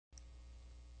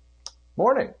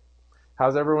Morning.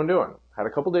 How's everyone doing? Had a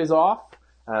couple days off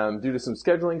due to some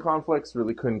scheduling conflicts.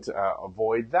 Really couldn't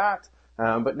avoid that,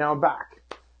 but now I'm back.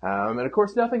 And of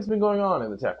course, nothing's been going on in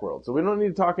the tech world, so we don't need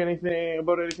to talk anything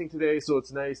about anything today. So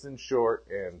it's nice and short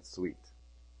and sweet.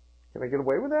 Can I get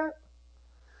away with that?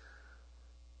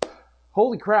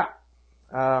 Holy crap!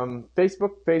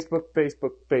 Facebook.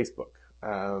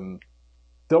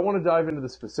 Don't want to dive into the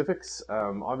specifics.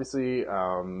 Obviously,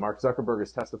 Mark Zuckerberg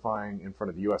is testifying in front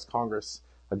of the U.S. Congress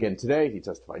again today. He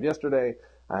testified yesterday.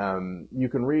 You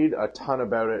can read a ton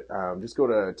about it. Just go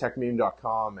to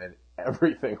techmeme.com and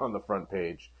everything on the front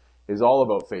page is all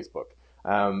about Facebook.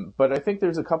 But I think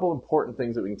there's a couple important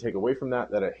things that we can take away from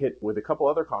that I hit with a couple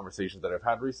other conversations that I've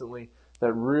had recently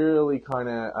that really kind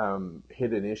of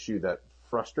hit an issue that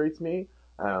frustrates me,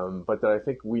 but that I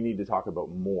think we need to talk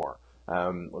about more.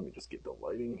 Let me just get the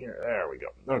lighting here. There we go.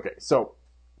 Okay, so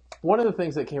one of the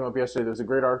things that came up yesterday, there was a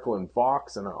great article in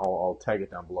Vox, and I'll tag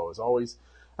it down below as always,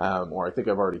 or I think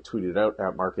I've already tweeted it out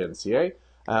at MarkNCA.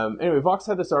 Anyway, Vox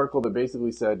had this article that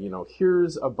basically said,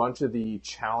 here's a bunch of the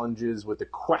challenges with the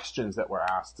questions that were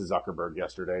asked to Zuckerberg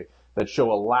yesterday that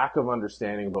show a lack of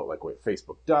understanding about like what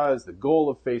Facebook does, the goal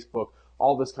of Facebook,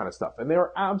 all this kind of stuff. And they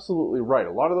were absolutely right.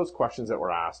 A lot of those questions that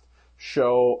were asked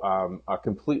show a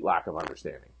complete lack of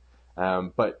understanding.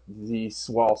 But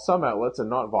while some outlets, and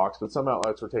not Vox, but some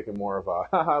outlets were taking more of a,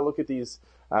 haha, look at these,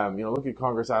 look at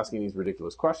Congress asking these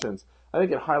ridiculous questions. I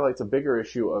think it highlights a bigger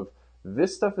issue of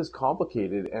this stuff is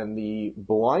complicated, and the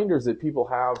blinders that people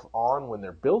have on when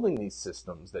they're building these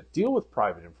systems that deal with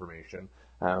private information,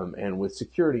 and with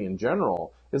security in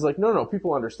general is like, no,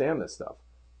 people understand this stuff.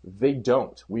 They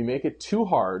don't. We make it too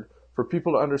hard for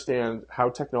people to understand how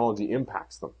technology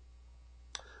impacts them.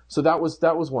 So that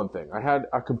was one thing. I had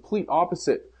a complete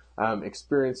opposite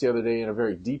experience the other day in a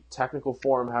very deep technical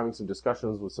forum, having some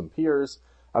discussions with some peers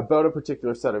about a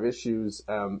particular set of issues,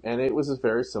 and it was a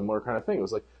very similar kind of thing. It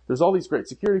was like, there's all these great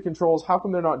security controls. How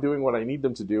come they're not doing what I need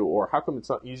them to do, or how come it's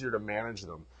not easier to manage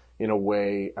them in a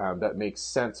way that makes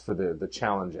sense for the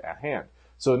challenge at hand?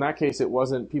 So in that case, it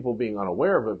wasn't people being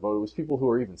unaware of it, but it was people who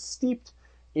are even steeped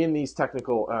in these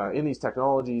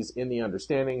technologies, in the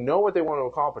understanding, know what they want to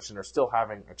accomplish, and are still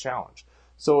having a challenge.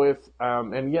 So if,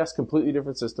 and yes, completely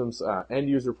different systems, end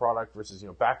user product versus,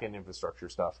 back end infrastructure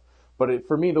stuff. But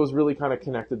for me, those really kind of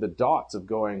connected the dots of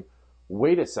going,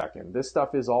 wait a second, this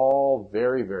stuff is all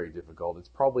very, very difficult. It's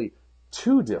probably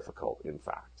too difficult, in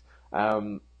fact.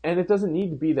 And it doesn't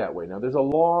need to be that way. Now, there's a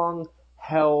long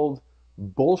held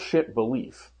bullshit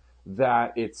belief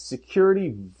that it's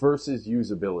security versus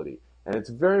usability. And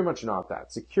it's very much not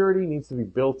that. Security needs to be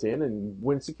built in, and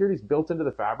when security is built into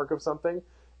the fabric of something,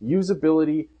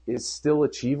 usability is still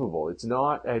achievable. It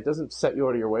doesn't set you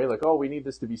out of your way like, oh, we need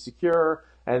this to be secure,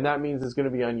 and that means it's going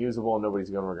to be unusable and nobody's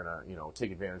going to,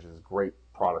 take advantage of this great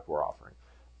product we're offering.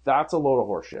 That's a load of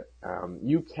horseshit.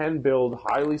 You can build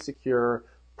highly secure,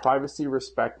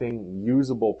 privacy-respecting,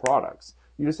 usable products.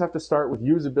 You just have to start with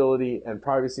usability, and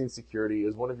privacy and security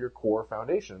is one of your core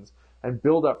foundations, and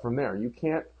build up from there. You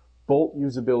can't bolt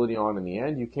usability on in the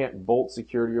end. You can't bolt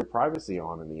security or privacy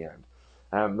on in the end.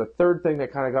 The third thing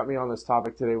that kind of got me on this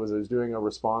topic today was I was doing a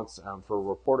response for a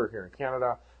reporter here in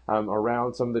Canada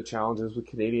around some of the challenges with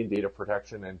Canadian data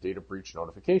protection and data breach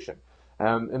notification.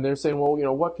 And they're saying, well,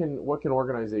 what can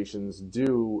organizations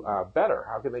do better?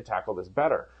 How can they tackle this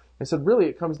better? I said, really,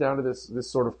 it comes down to this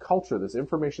sort of culture, this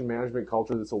information management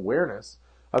culture, this awareness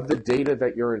of the data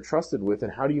that you're entrusted with,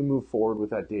 and how do you move forward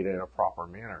with that data in a proper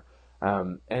manner.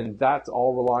 And that's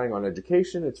all relying on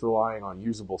education. It's relying on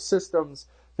usable systems.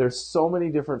 There's so many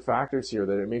different factors here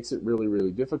that it makes it really, really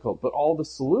difficult. But all the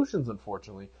solutions,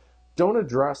 unfortunately, don't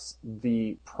address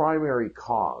the primary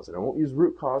cause. And I won't use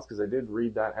root cause because I did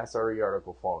read that SRE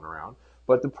article floating around.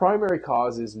 But the primary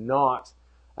cause is not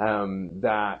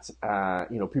that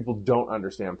people don't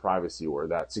understand privacy, or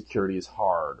that security is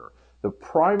hard. Or the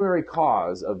primary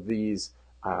cause of these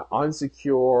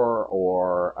unsecure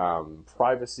or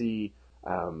privacy,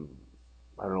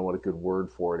 I don't know what a good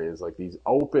word for it is, like these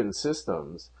open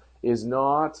systems, is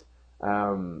not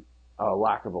a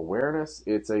lack of awareness.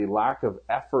 It's a lack of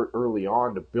effort early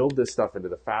on to build this stuff into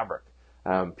the fabric.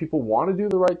 People want to do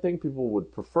the right thing. People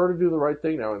would prefer to do the right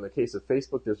thing. Now, in the case of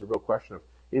Facebook, there's a real question of,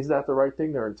 is that the right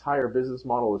thing? Their entire business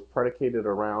model is predicated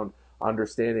around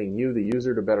understanding you, the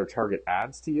user, to better target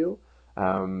ads to you.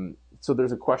 So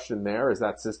there's a question there. Is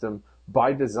that system,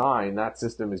 by design, that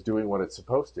system is doing what it's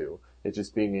supposed to? It's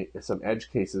just being some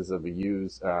edge cases of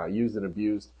used and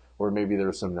abused, or maybe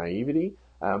there's some naivety.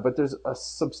 But there's a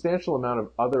substantial amount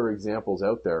of other examples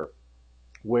out there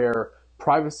where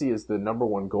privacy is the number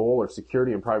one goal, or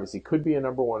security and privacy could be a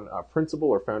number one principle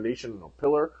or foundational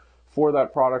pillar for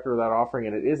that product or that offering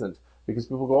and it isn't because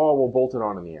people go, oh, we'll bolt it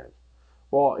on in the end.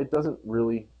 Well, it doesn't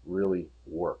really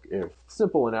work.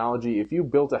 Simple analogy, if you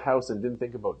built a house and didn't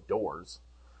think about doors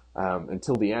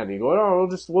until the end, and you go, oh,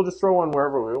 we'll just throw one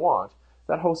wherever we want,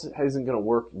 that house isn't going to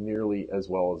work nearly as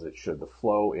well as it should. The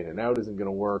flow in and out isn't going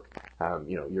to work.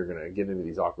 You're going to get into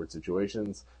these awkward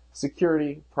situations.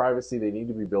 Security, privacy, they need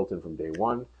to be built in from day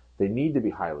one. They need to be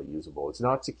highly usable. It's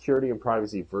not security and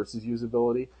privacy versus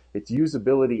usability. It's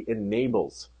usability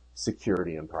enables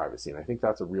security and privacy. And I think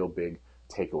that's a real big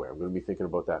takeaway. I'm going to be thinking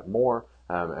about that more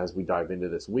as we dive into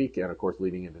this week and, of course,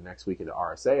 leading into next week into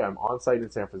RSA. I'm on site in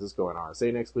San Francisco in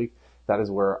RSA next week. That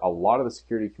is where a lot of the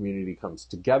security community comes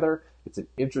together. It's an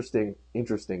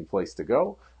interesting place to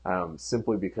go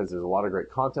simply because there's a lot of great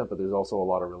content, but there's also a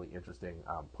lot of really interesting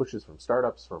pushes from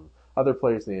startups, from other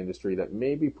players in the industry that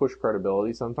maybe push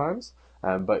credibility sometimes.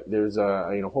 But there's,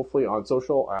 hopefully on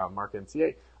social, Mark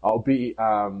NCA, I'll be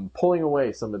pulling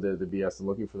away some of the BS and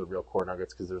looking for the real core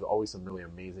nuggets because there's always some really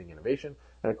amazing innovation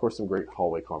and, of course, some great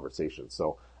hallway conversations.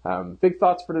 So big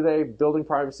thoughts for today, building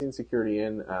privacy and security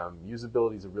in.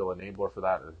 Usability is a real enabler for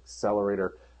that, an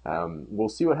accelerator. We'll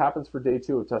see what happens for day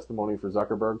 2 of testimony for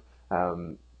Zuckerberg.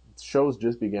 Show's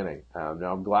just beginning.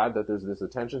 Now, I'm glad that there's this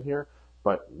attention here,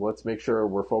 but let's make sure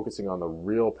we're focusing on the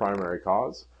real primary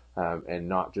cause and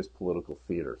not just political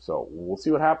theater. So we'll see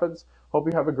what happens. Hope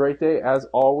you have a great day. As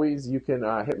always, you can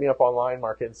hit me up online,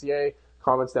 Mark NCA.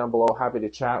 Comments down below. Happy to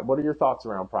chat. What are your thoughts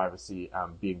around privacy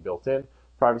being built in?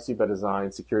 Privacy by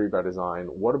design, security by design.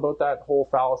 What about that whole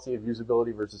fallacy of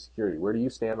usability versus security? Where do you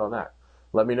stand on that?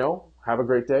 Let me know. Have a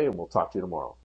great day, and we'll talk to you tomorrow.